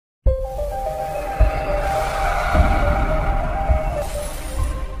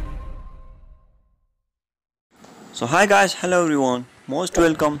So hi guys, hello everyone, most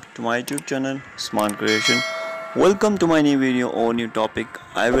welcome to my YouTube channel Usman Creation. Welcome to my new video or new topic.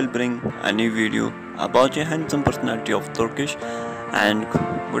 I will bring a new video about a handsome personality of Turkish, and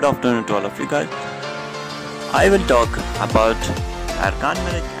good afternoon to all of you guys. I will talk about Erkan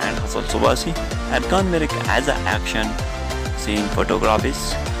Meriç and Hazal Subaşi. Erkan Meriç as an action scene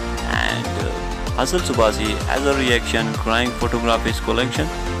photographist and Hazal Subaşi as a reaction crime photographist collection.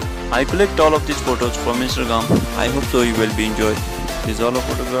 I collect all of these photos from Instagram. I hope so you will be enjoy these all of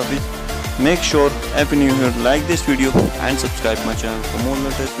photographies. Make sure if you new here, like this video and subscribe my channel for more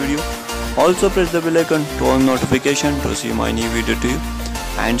latest video. Also press the bell icon to all notification to see my new video to you,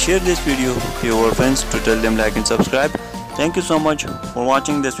 and share this video to your friends to tell them like and subscribe. Thank you so much for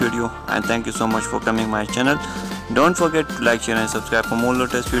watching this video, and thank you so much for coming my channel. Don't forget to like, share and subscribe for more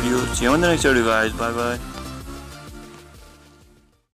latest videos. See you in the next video guys. Bye bye.